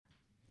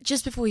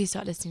Just before you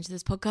start listening to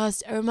this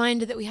podcast, a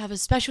reminder that we have a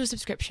special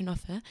subscription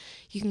offer.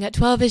 You can get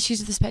 12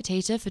 issues of The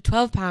Spectator for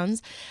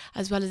 £12,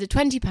 as well as a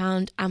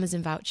 £20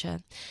 Amazon voucher.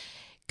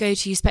 Go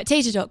to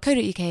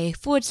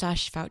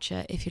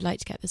spectator.co.uk/voucher if you'd like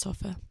to get this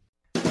offer.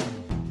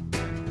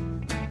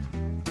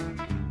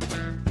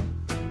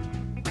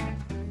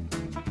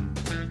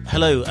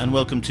 Hello and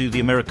welcome to the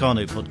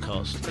Americano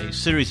podcast, a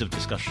series of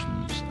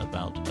discussions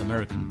about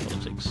American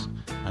politics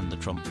and the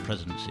Trump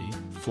presidency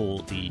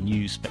for the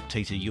new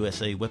Spectator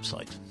USA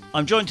website.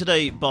 I'm joined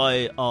today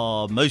by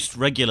our most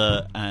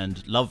regular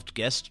and loved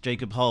guest,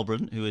 Jacob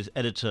Heilbrunn, who is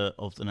editor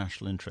of The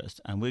National Interest,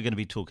 and we're going to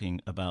be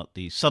talking about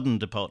the sudden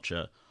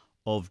departure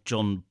of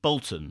John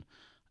Bolton.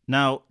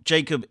 Now,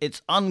 Jacob,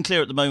 it's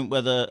unclear at the moment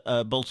whether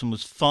Bolton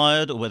was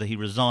fired or whether he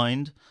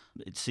resigned.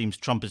 It seems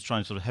Trump is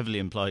trying to sort of heavily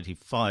imply he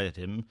fired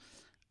him,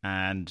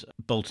 and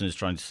Bolton is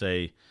trying to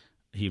say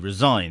he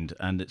resigned,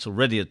 and it's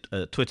already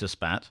a Twitter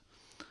spat.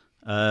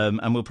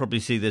 And we'll probably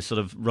see this sort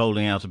of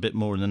rolling out a bit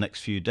more in the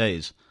next few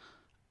days.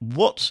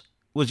 What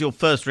was your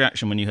first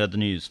reaction when you heard the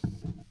news?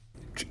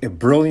 A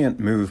brilliant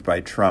move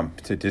by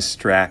Trump to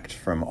distract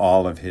from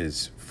all of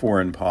his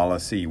foreign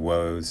policy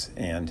woes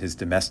and his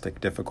domestic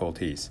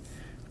difficulties.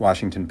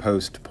 Washington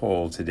Post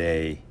poll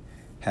today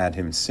had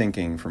him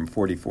sinking from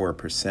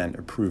 44%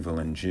 approval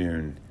in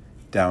June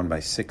down by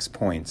 6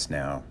 points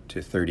now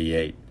to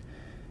 38.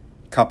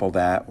 Couple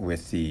that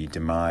with the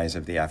demise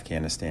of the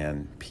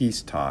Afghanistan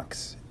peace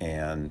talks,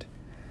 and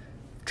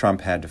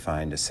Trump had to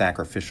find a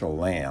sacrificial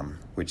lamb,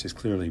 which is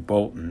clearly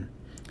Bolton,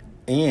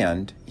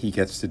 and he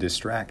gets to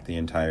distract the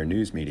entire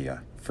news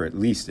media for at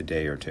least a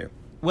day or two.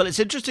 Well, it's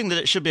interesting that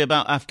it should be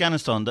about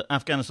Afghanistan, that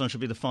Afghanistan should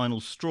be the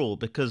final straw,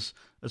 because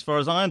as far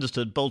as I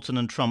understood, Bolton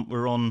and Trump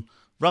were on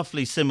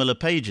roughly similar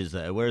pages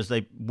there, whereas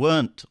they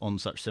weren't on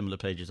such similar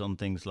pages on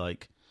things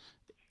like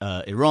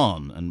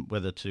Iran and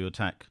whether to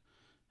attack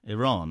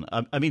Iran.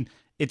 I mean,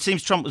 it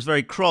seems Trump was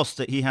very cross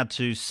that he had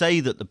to say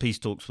that the peace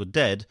talks were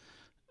dead.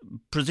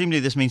 Presumably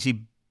this means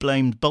he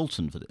blamed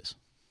Bolton for this.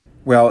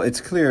 Well,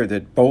 it's clear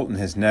that Bolton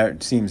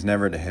seems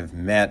never to have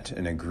met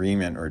an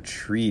agreement or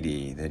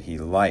treaty that he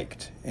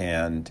liked,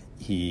 and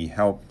he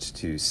helped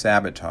to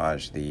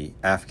sabotage the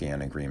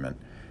Afghan agreement.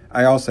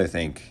 I also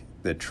think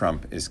that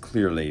Trump is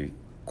clearly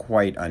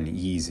quite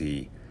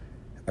uneasy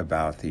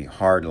about the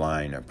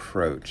hardline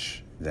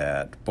approach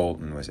that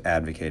Bolton was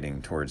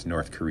advocating towards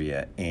North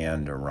Korea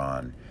and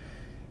Iran.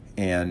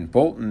 And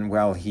Bolton,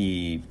 while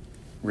he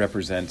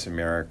represents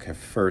America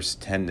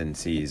First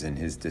tendencies and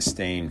his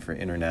disdain for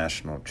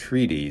international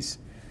treaties,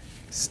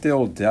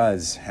 still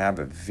does have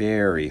a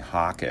very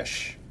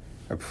hawkish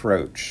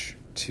approach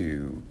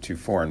to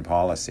foreign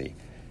policy.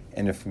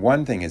 And if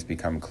one thing has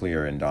become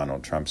clear in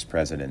Donald Trump's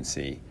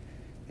presidency,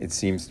 it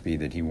seems to be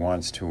that he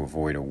wants to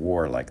avoid a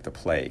war like the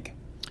plague.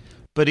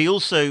 But he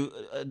also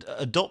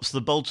adopts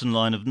the Bolton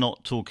line of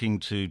not talking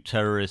to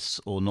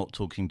terrorists or not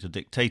talking to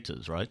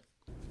dictators, right?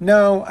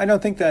 No, I don't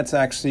think that's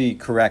actually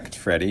correct,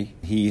 Freddy.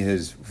 He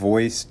has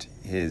voiced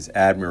his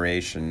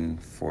admiration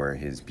for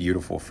his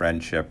beautiful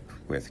friendship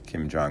with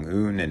Kim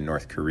Jong-un in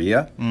North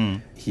Korea.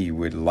 He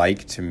would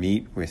like to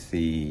meet with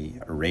the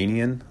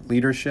Iranian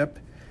leadership.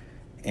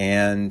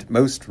 And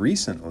most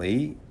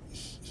recently,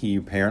 he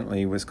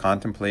apparently was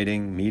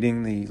contemplating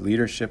meeting the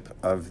leadership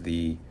of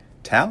the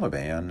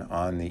Taliban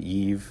on the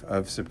eve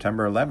of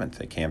September 11th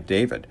at Camp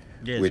David.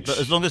 Yes, but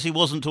as long as he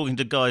wasn't talking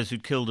to guys who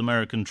killed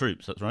American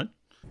troops, that's right?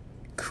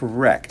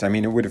 Correct. I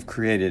mean, it would have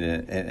created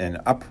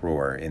an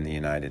uproar in the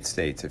United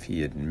States if he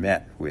had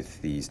met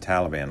with these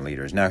Taliban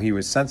leaders. Now, he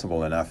was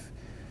sensible enough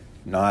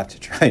not to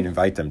try and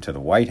invite them to the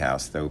White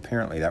House, though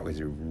apparently that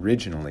was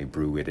originally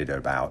bruited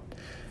about.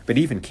 But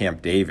even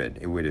Camp David,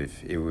 it would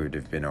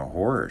have been a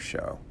horror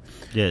show.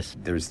 Yes.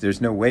 There's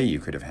no way you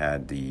could have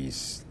had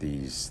these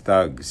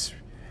thugs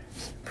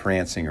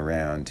prancing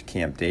around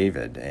Camp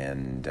David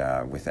and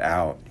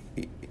without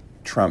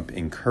Trump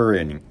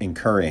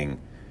incurring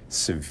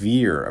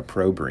severe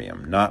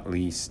opprobrium, not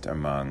least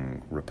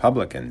among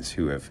Republicans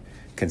who have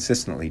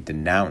consistently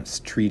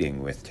denounced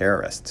treating with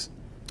terrorists.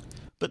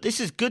 But this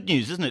is good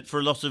news, isn't it, for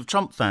a lot of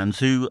Trump fans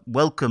who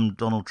welcomed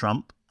Donald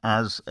Trump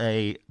as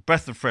a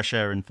breath of fresh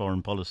air in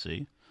foreign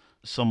policy,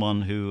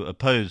 someone who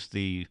opposed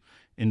the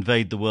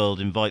invade the world,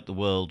 invite the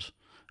world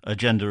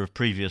agenda of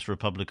previous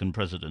Republican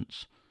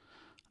presidents.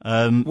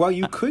 Well,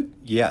 you could,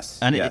 yes.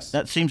 And yes.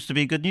 That seems to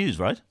be good news,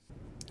 right?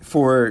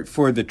 For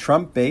the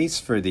Trump base,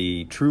 for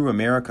the true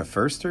America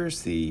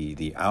Firsters,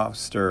 the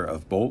ouster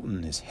of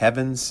Bolton is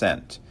heaven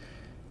sent.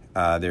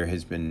 There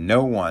has been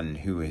no one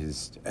who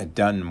has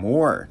done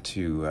more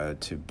to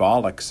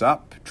bollocks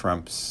up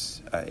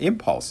Trump's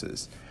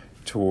impulses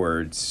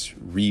towards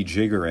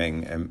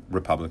rejiggering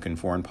Republican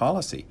foreign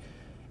policy.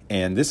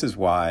 And this is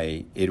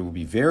why it will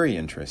be very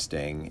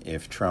interesting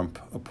if Trump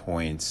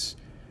appoints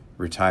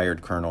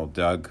retired Colonel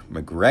Doug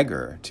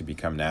Macgregor to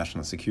become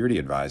National Security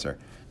Advisor.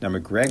 Now,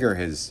 Macgregor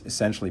has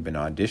essentially been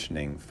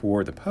auditioning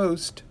for the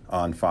post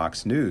on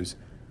Fox News,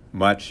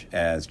 much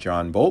as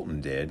John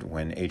Bolton did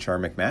when H.R.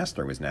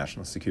 McMaster was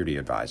National Security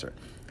Advisor.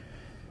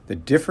 The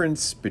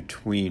difference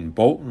between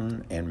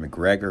Bolton and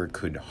Macgregor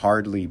could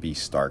hardly be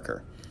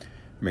starker.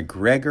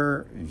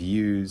 Macgregor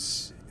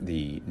views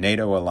the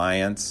NATO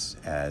alliance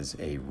as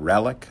a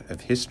relic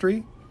of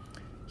history.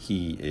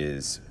 He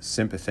is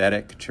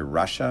sympathetic to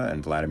Russia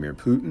and Vladimir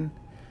Putin,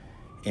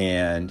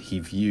 and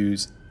he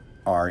views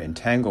our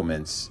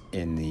entanglements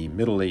in the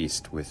Middle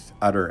East with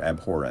utter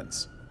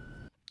abhorrence.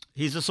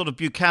 He's a sort of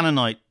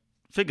Buchananite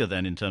figure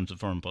then in terms of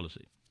foreign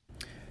policy.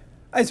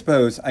 I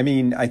suppose. I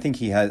mean, I think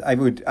he has.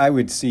 I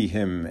would see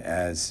him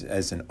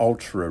as an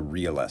ultra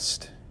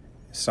realist,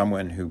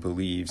 someone who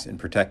believes in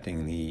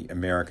protecting the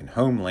American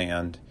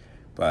homeland,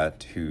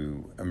 but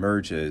who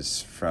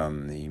emerges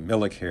from the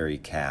military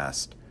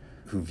caste,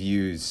 who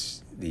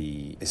views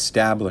the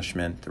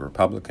establishment, the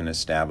Republican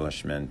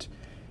establishment,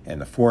 and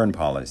the foreign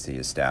policy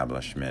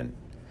establishment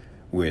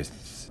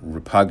with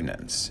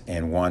repugnance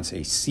and wants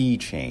a sea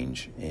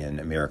change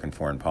in American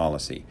foreign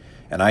policy.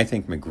 And I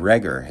think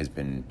Macgregor has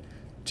been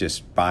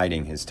just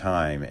biding his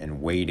time and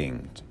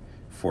waiting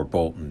for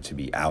Bolton to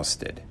be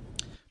ousted.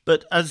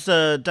 But as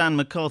Dan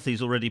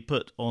McCarthy's already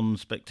put on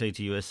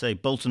Spectator USA,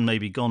 Bolton may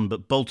be gone,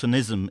 but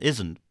Boltonism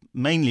isn't,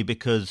 mainly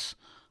because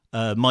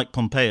Mike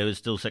Pompeo is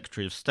still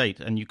Secretary of State,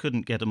 and you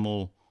couldn't get a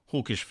more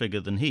hawkish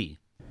figure than he.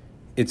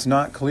 It's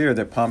not clear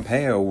that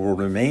Pompeo will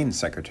remain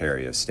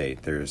Secretary of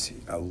State. There's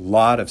a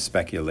lot of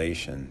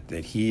speculation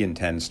that he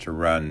intends to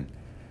run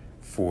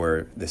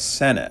for the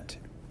Senate.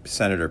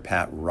 Senator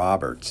Pat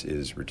Roberts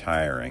is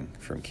retiring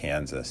from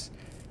Kansas,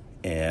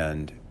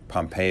 and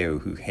Pompeo,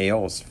 who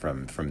hails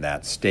from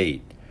that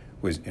state,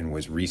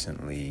 was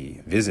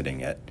recently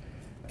visiting it,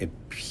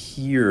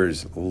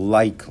 appears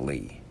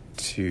likely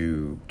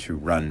to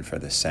run for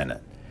the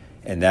Senate.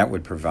 And that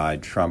would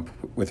provide Trump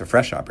with a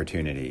fresh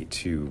opportunity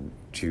to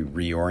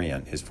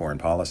reorient his foreign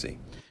policy.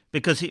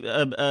 Because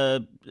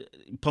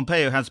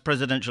Pompeo has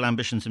presidential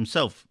ambitions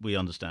himself, we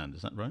understand.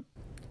 Is that right?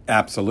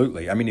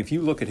 Absolutely. I mean, if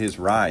you look at his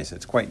rise,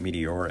 it's quite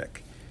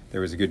meteoric. There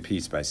was a good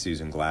piece by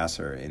Susan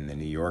Glasser in The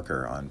New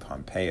Yorker on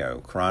Pompeo,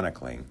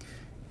 chronicling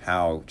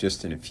how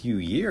just in a few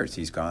years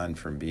he's gone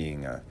from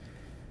being a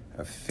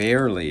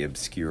fairly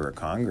obscure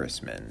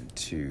congressman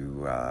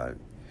to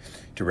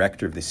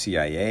director of the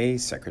CIA,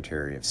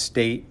 Secretary of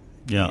State,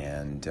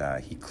 and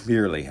he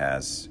clearly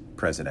has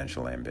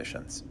presidential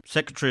ambitions.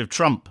 Secretary of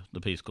Trump, the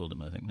piece called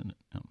him, I think, didn't it?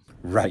 Yeah.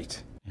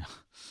 Right. Yeah.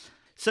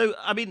 So,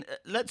 I mean,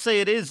 let's say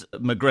it is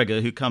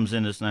Macgregor who comes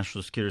in as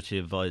National Security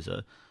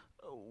Advisor.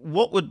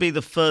 What would be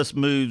the first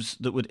moves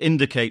that would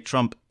indicate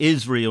Trump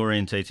is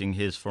reorientating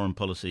his foreign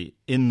policy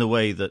in the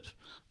way that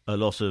a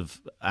lot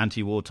of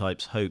anti-war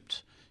types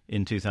hoped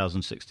in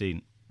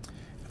 2016?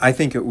 I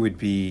think it would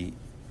be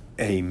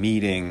a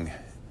meeting,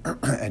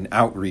 an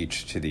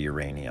outreach to the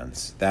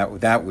Iranians.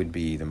 That would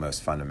be the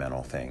most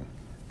fundamental thing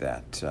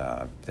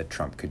that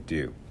Trump could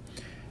do.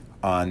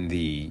 On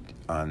the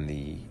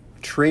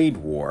trade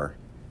war,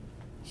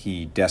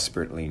 he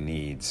desperately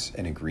needs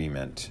an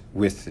agreement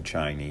with the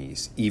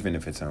Chinese, even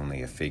if it's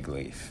only a fig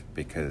leaf,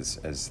 because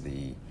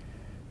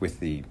with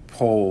the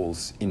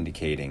polls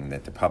indicating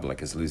that the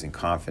public is losing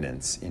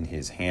confidence in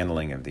his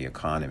handling of the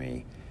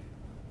economy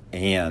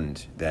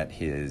and that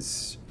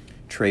his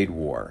trade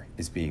war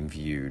is being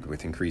viewed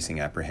with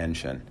increasing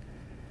apprehension,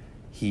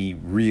 he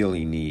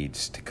really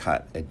needs to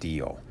cut a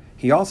deal.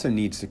 He also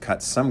needs to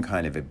cut some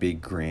kind of a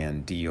big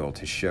grand deal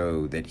to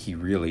show that he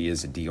really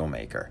is a deal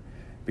maker,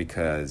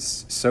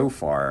 because so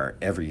far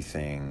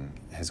everything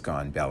has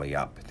gone belly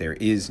up. There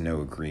is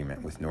no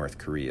agreement with North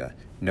Korea,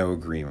 no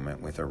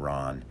agreement with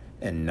Iran,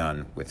 and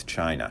none with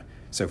China.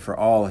 So for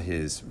all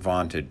his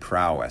vaunted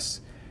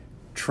prowess,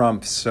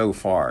 Trump so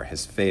far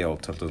has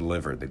failed to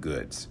deliver the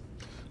goods.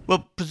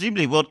 Well,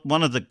 presumably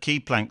one of the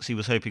key planks he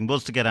was hoping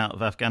was to get out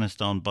of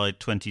Afghanistan by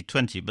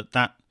 2020, but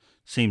that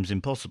seems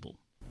impossible.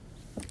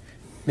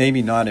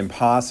 Maybe not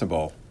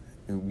impossible.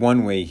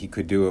 One way he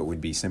could do it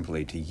would be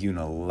simply to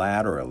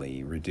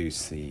unilaterally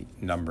reduce the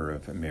number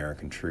of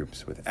American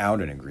troops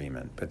without an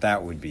agreement, but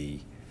that would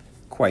be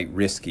quite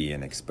risky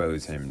and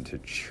expose him to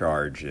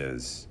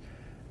charges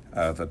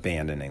of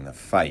abandoning the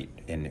fight,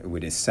 and it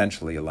would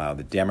essentially allow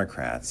the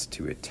Democrats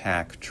to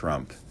attack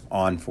Trump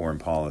on foreign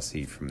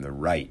policy from the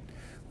right,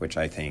 which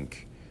I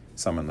think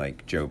someone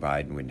like Joe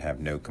Biden would have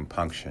no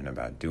compunction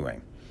about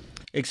doing.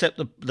 Except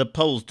the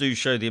polls do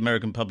show the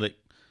American public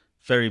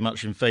very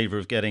much in favor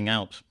of getting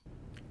out.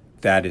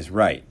 That is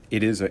right.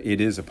 It is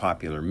a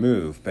popular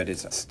move, but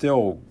it's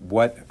still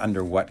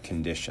under what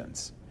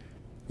conditions?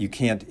 You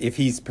can't, if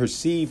he's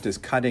perceived as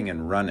cutting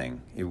and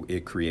running,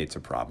 it creates a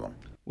problem.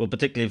 Well,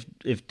 particularly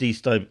if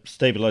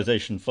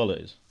destabilization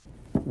follows.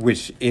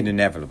 Which it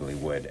inevitably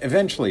would.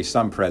 Eventually,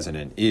 some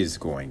president is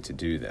going to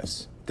do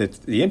this.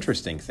 The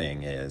interesting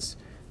thing is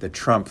that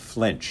Trump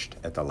flinched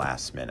at the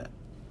last minute.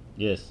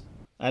 Yes,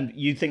 and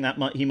you think that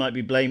he might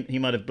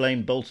have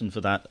blamed Bolton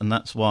for that, and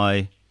that's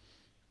why.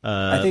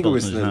 I think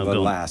Bolton it was the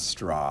last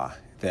straw,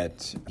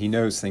 that he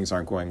knows things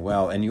aren't going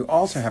well. And you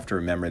also have to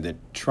remember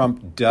that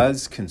Trump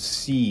does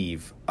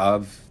conceive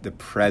of the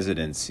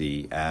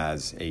presidency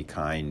as a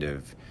kind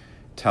of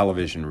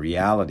television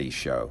reality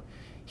show.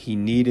 he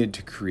needed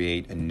to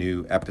create a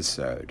new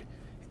episode.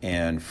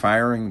 And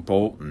firing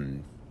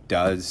Bolton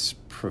does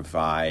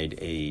provide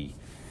a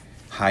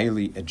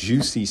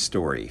juicy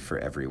story for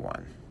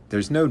everyone.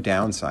 There's no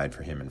downside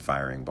for him in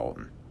firing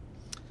Bolton.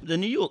 The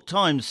New York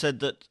Times said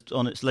that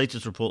on its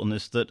latest report on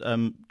this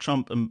that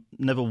Trump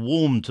never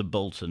warmed to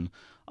Bolton.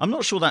 I'm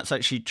not sure that's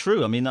actually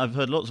true. I mean, I've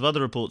heard lots of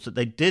other reports that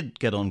they did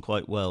get on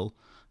quite well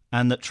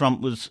and that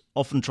Trump was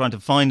often trying to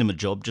find him a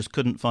job, just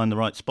couldn't find the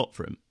right spot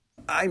for him.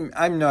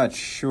 I'm not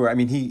sure. I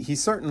mean, he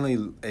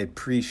certainly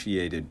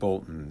appreciated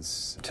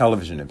Bolton's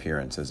television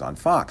appearances on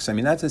Fox. I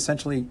mean, that's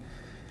essentially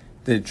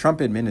the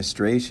Trump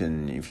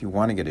administration. If you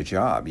want to get a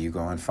job, you go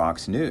on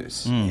Fox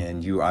News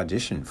and you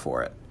audition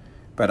for it.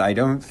 But I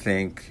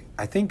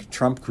think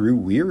Trump grew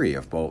weary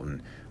of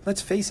Bolton.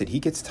 Let's face it, he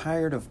gets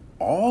tired of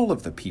all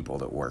of the people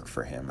that work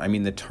for him. I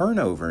mean, the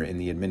turnover in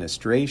the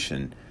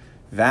administration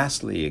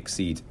vastly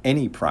exceeds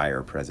any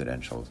prior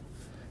presidential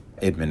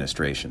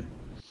administration.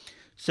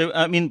 So,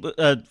 I mean,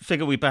 a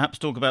figure we perhaps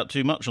talk about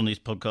too much on these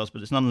podcasts,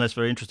 but it's nonetheless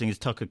very interesting, is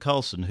Tucker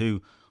Carlson,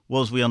 who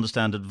was, we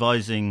understand,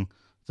 advising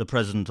the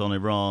president on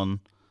Iran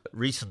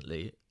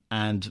recently.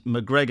 And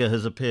McGregor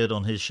has appeared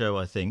on his show,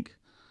 I think.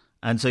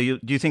 And so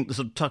do you think the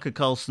sort of Tucker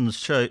Carlson's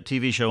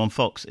TV show on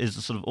Fox is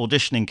the sort of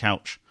auditioning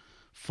couch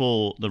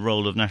for the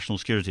role of National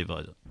Security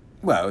Advisor?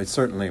 Well, it's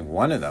certainly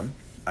one of them.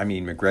 I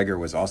mean, McGregor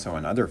was also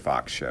on other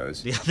Fox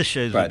shows. The other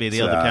shows would be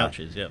the other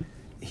couches, yeah.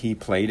 He's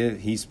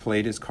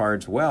played his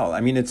cards well.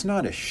 I mean, it's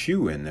not a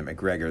shoo-in that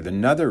McGregor.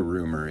 Another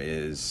rumor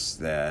is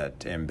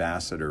that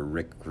Ambassador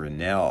Rick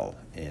Grinnell,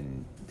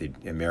 the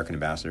American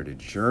ambassador to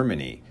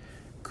Germany,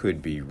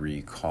 could be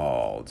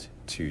recalled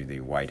to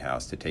the White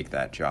House to take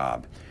that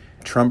job.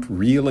 Trump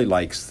really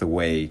likes the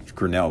way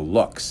Grinnell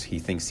looks. He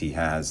thinks he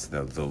has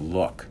the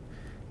look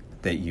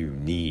that you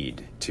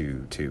need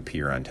to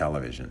appear on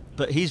television.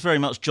 But he's very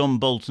much John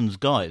Bolton's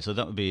guy, so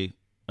that would be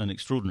an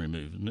extraordinary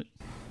move, wouldn't it?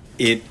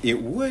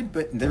 It would,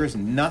 but there is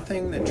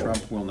nothing that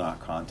Trump will not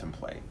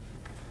contemplate.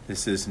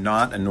 This is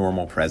not a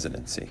normal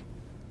presidency.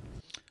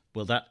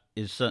 Well, that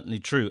is certainly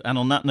true. And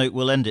on that note,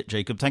 we'll end it,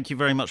 Jacob. Thank you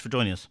very much for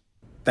joining us.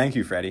 Thank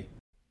you, Freddy.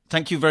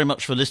 Thank you very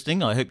much for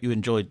listening. I hope you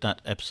enjoyed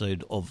that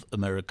episode of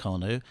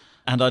Americano.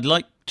 And I'd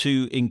like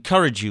to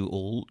encourage you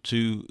all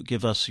to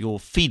give us your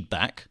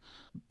feedback,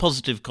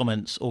 positive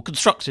comments or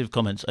constructive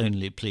comments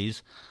only,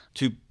 please,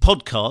 to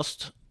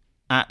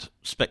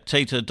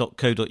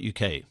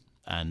podcast@spectator.co.uk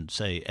and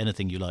say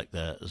anything you like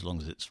there as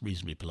long as it's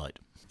reasonably polite.